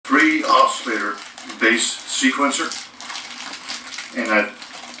3 oscillator bass sequencer, and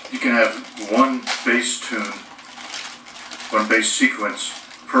you can have one bass tune, one bass sequence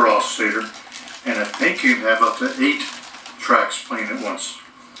per oscillator, and I think you can have up to 8 tracks playing at once.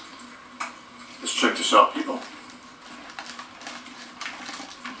 Let's check this out, people.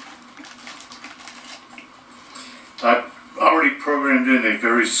 I've already programmed in a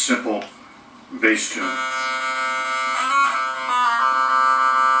very simple bass tune.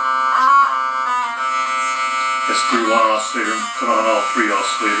 Just through one oscillator and put on all 3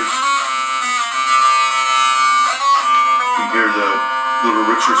 oscillators. You can hear the little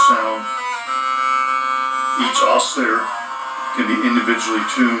richer sound. Each oscillator can be individually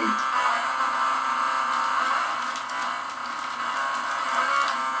tuned.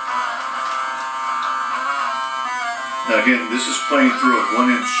 Now again, this is playing through a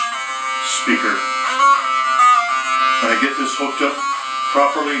 1-inch speaker. When I get this hooked up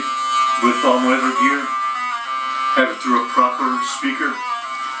properly with all my other gear, have it through a proper speaker,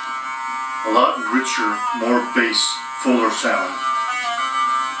 a lot richer, more bass, fuller sound.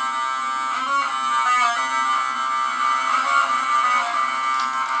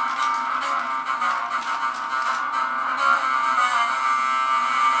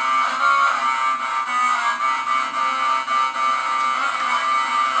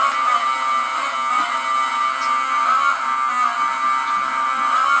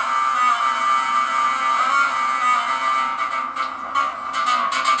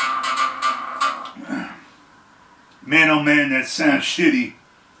 Man, oh man, that sounds shitty.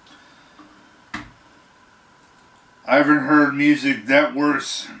 I haven't heard music that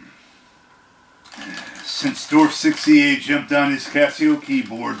worse since Dwarf 68 jumped on his Casio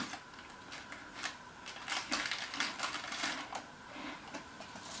keyboard.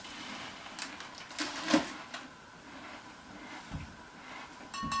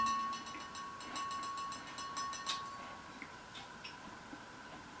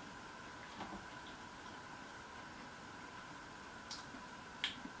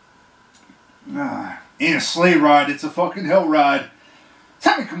 Ain't a sleigh ride, it's a fucking hell ride.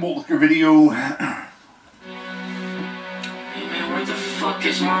 Time to make a Malt Liquor video. Hey man, where the fuck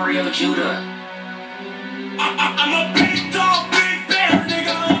is Mario Judah? I'm a big dog, big bear,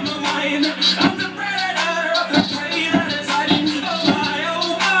 nigga on the line. I'm the predator of the prey that is hiding.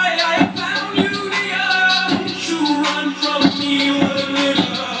 Oh my, I have found you, nigga. You run from me,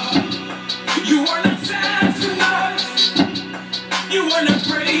 nigga. You are not fast enough. You are not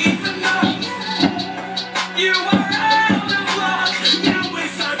brave enough. You are out of luck. Now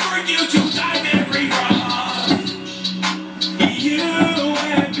it's time for you to die very rough. You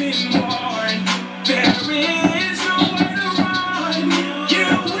have been warned. There is nowhere to run. You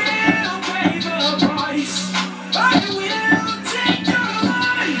will pay the price. I will take your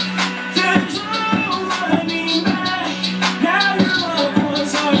life. There's no running back. Now your loved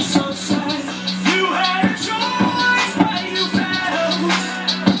ones are so sad. You had a choice, but you failed.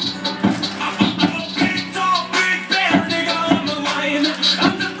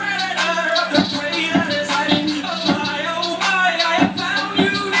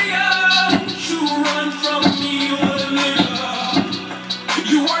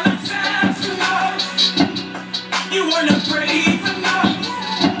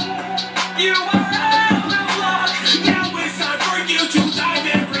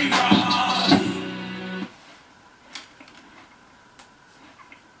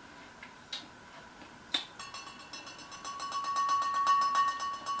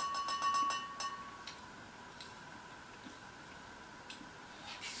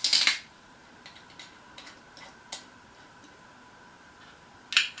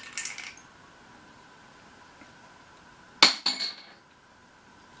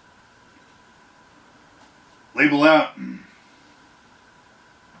 Label out.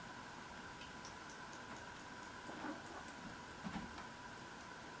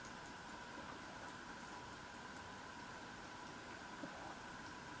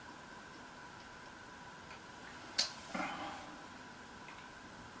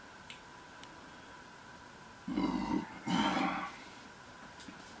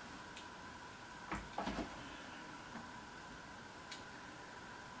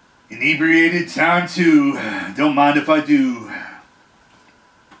 Inebriated time 2. Don't mind if I do.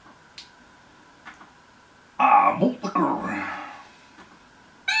 Malt Liquor.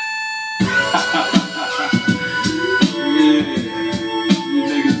 Yeah, you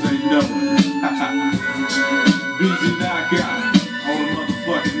niggas ain't knowing. Busy knockout on a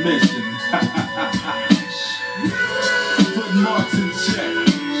motherfucking mission. Putting marks in check,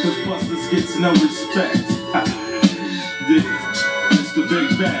 cause busters gets no respect. Yeah, it's the big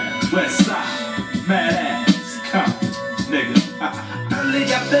bag. bad West Side, mad ass, come, nigga. Early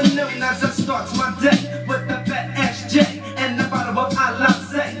afternoon as I start my day with the fat ass J and the bottle of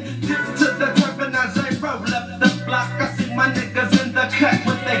Alizé. Dip to the turf and as I roll up the block, I see my niggas in the cut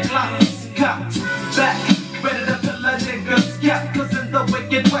with their glocks cocked back, ready to pull a nigga's scalp. Cause in the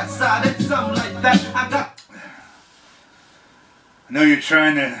wicked West Side, it's something like that. I got. I know you're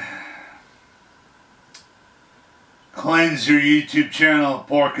trying to cleanse your YouTube channel,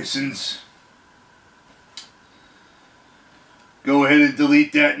 Parkinson's. Go ahead and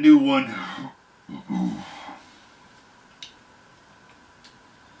delete that new one.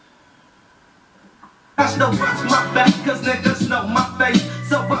 I still watch my back cause niggas know my face.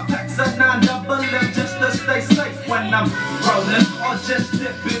 So I packs a 9-double-M just to stay safe when I'm rolling or just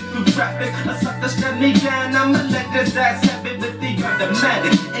dipping through traffic. A sucker step me down, I'ma let his ass have it with the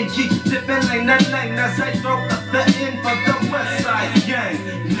automatic and keep dipping lane to lane as I throw up the end for the West Side gang.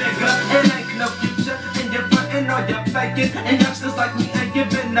 Nigga, it ain't no future and you're frontin' or you're faking, and youngsters like me ain't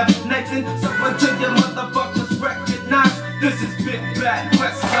giving up Nathan. So until you motherfuckers recognize this is Big Bad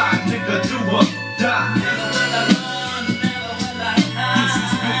West Side, nigga, do or die. This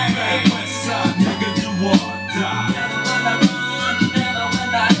is Big Bad West Side, nigga, do or die.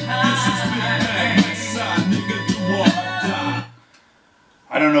 This is Big Bad West Side, nigga, do or die.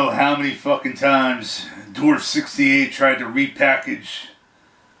 I don't know how many fucking times Dwarf 68 tried to repackage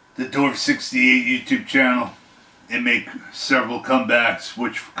the Dwarf 68 YouTube channel and make several comebacks,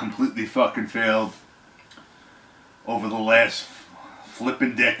 which completely fucking failed over the last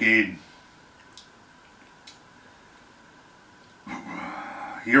flippin' decade.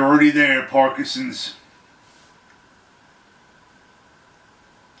 You're already there, Parkinson's.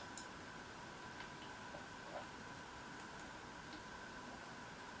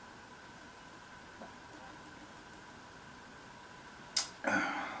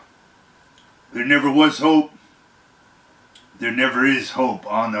 There never was hope. There never is hope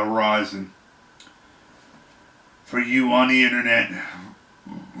on the horizon for you on the internet.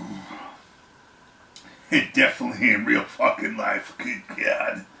 And definitely in real fucking life. Good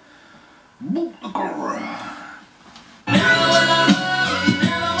God. Malt Liquor. This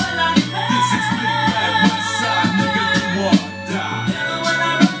is Big Bad West Side, nigga, do or die.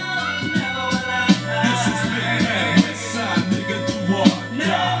 This is Big Bad West Side, nigga, do or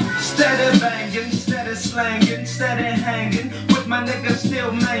die. Steady banging, steady slanging, steady hanging, with my niggas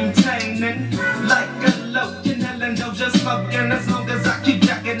still maintaining. Like a lokin', Helen Doja smoking, as long as I keep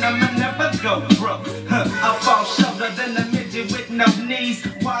jacking, I'ma never go broke. I fall shorter than a midget with no knees,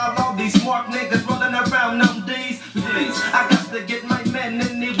 while all these smart niggas rolling around on D's. Please, I got to get my men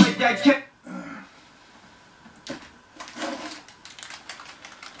any way I can.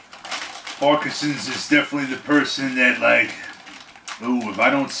 Parkinson's is definitely the person that, like, ooh, if I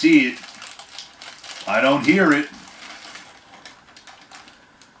don't see it, I don't hear it.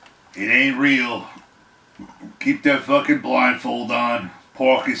 It ain't real. Keep that fucking blindfold on,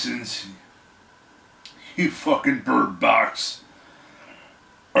 Parkinson's. You fucking bird box.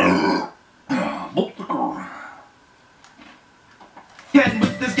 Malt Liquor. And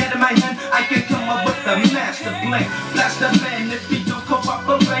with this gat in my hand, I can come up with a master plan. Blast the man if he don't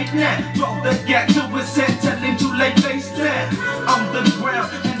cooperate now. Throw the gat to his head, tell him to lay face down on the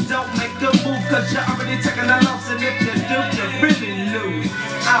ground and don't make a move, cause you're already taking a loss. And if you do, you really lose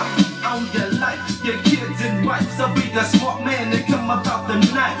out on your life, your kids and wife. So be a smart man and come about the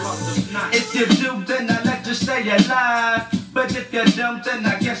nights. If you do, then I let you stay alive. But if you don't, then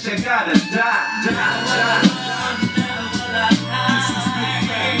I guess you gotta die. This is Big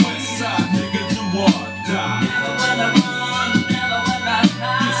Bad West Side, nigga, do or die.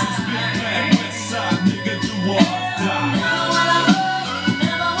 This is Big Bad West Side, nigga, do or die.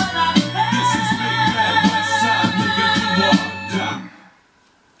 This is Big Bad West Side, nigga, do or die.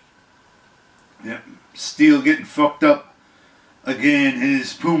 Yep. Steel getting fucked up again in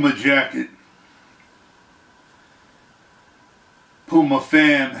his Puma jacket. Puma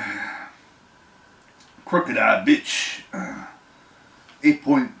fam. Crooked Eye bitch.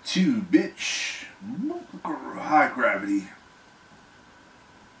 8.2 bitch. High gravity.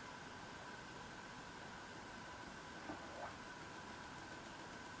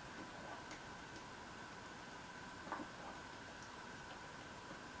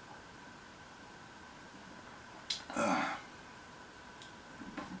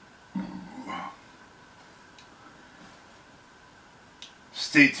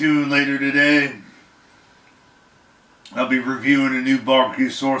 Stay tuned later today. I'll be reviewing a new barbecue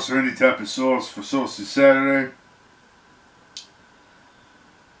sauce or any type of sauce for Saucy Saturday.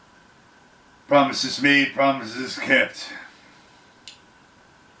 Promises made, promises kept.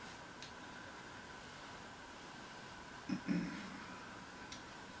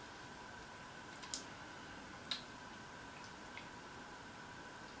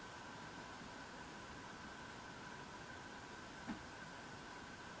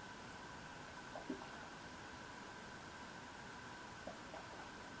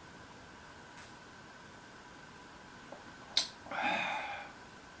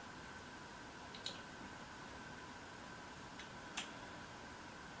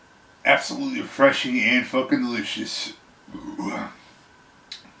 Absolutely refreshing and fucking delicious.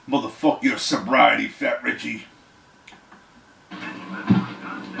 Motherfuck your sobriety, Fat Richie. I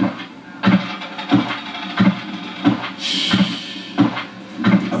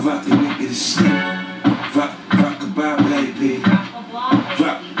rock the nigga to sleep. Rock-a-bye, baby.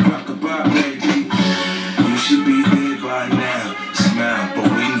 Rock-a-bye, baby. You should be there by now. Smile, but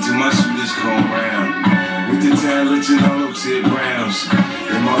wait until my shooters come round. With the talents and hollow tip rounds.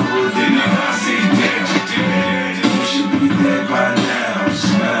 In my hood, they know I say damn. You should be there by now.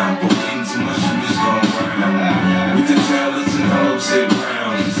 Smile, but wait until my shooters come round. With the talents and hollow tip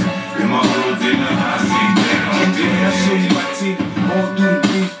rounds. In my hood, they know I say damn. I show you my teeth. All through the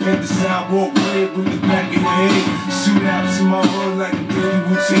beef, paint the sidewalk red with the back of your head. Shootouts in my hood like a daily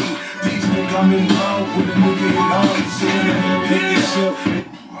routine. These niggas I'm in love with a nigga hit hard. Saying that hit this shit.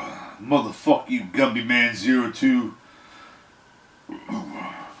 Motherfuck you, Gumby Man 02.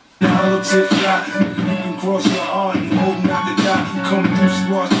 Hollow tip fly, nigga, you can cross your heart and holding out the dot. Coming through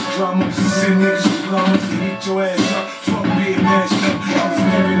squash the drama, send niggas with llamas to eat your ass up. Fuck being mashed up, I was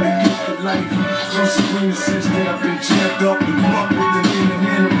living the gift of life. From Sabrina since then I've been jammed up and fucked with the lean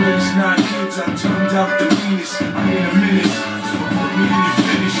and the raised 9 kids. I turned out the meanest, I'm in a menace. Fuck with me and you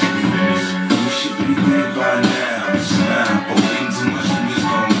finish. You should be dead by now. Smile, but wait until my shooters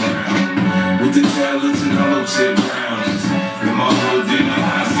come round. With the talents and hollow tip rounds. In my hood, they know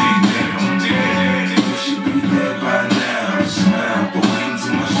I say damn. You should be dead by now. Smile, but wait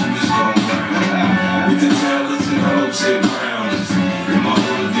until my shooters come round. With the talents and hollow tip rounds. In my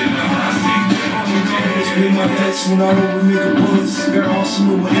hood, they know I say damn. Pay my debts when I owe a nigga bullets. Got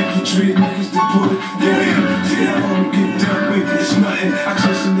arsenal with infantry niggas that put it. Yeah, I wanna get dealt with. It's nothing. I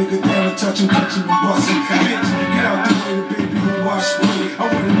chase a nigga down and touch him, catch him and bust him. Bitch, get out the way, the baby will wash away. I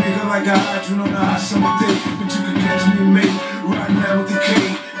want a nigga like a hydrant on a hot summer day. But you can catch me, mate, right now with the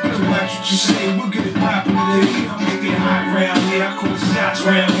K. But you watch what you say, we'll get it poppin' today. I'm making hot round here, I call shots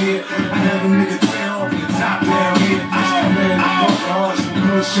round here. I have a nigga tear off your top down here. I ran the fuck hearts,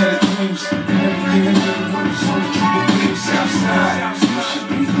 blood shattered dreams. And everything I never works on the triple beam, Southside. You should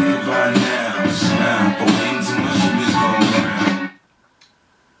be there by now. Smile, but wait until my shooters come round.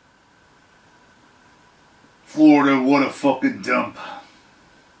 Florida, what a fucking dump.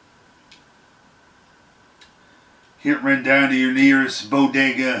 Hit run down to your nearest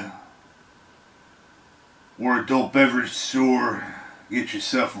bodega or adult beverage store. Get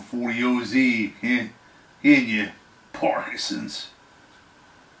yourself a 40 OZ in you, Parkinson's.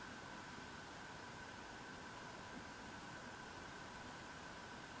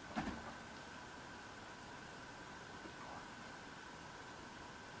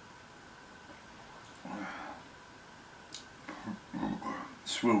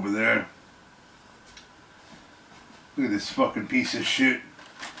 It's over there. Look at this fucking piece of shit.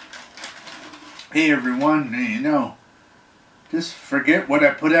 Hey everyone, you know, just forget what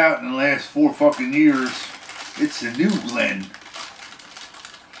I put out in the last 4 fucking years. It's a new blend.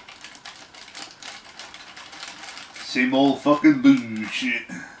 Same old fucking bullshit.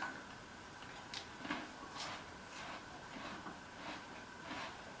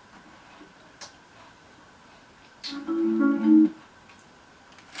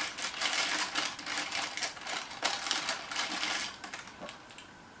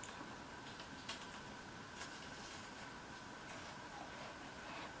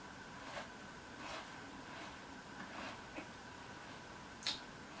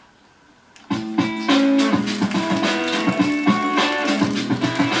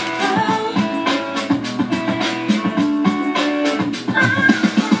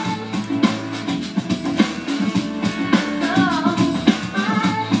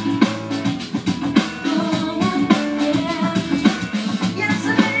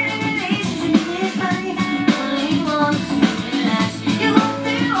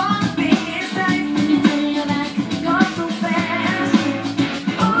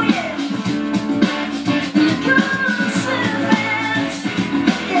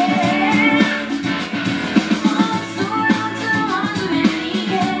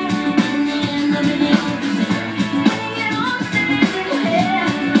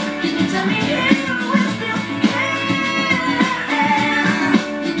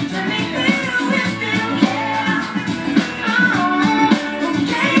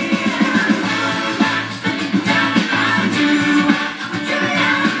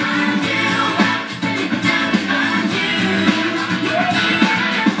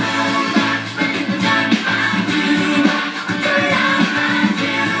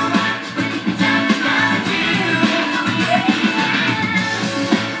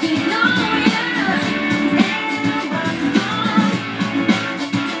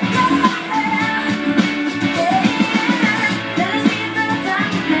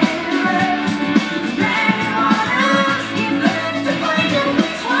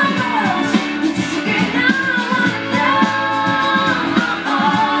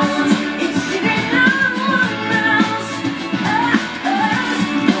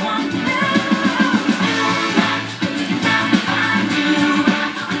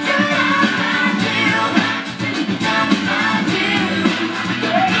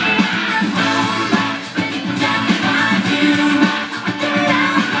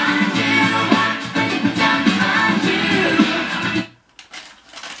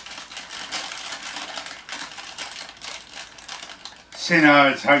 St.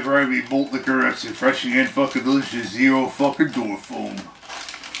 Ives High Gravity Malt Liquor. That's refreshing and fucking delicious. Zero fucking door foam.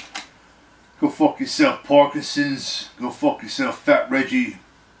 Go fuck yourself, Parkinson's. Go fuck yourself, Fat Reggie.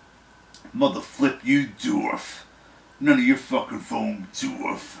 Mother flip you, dwarf. None of your fucking foam,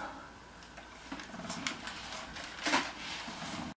 dwarf.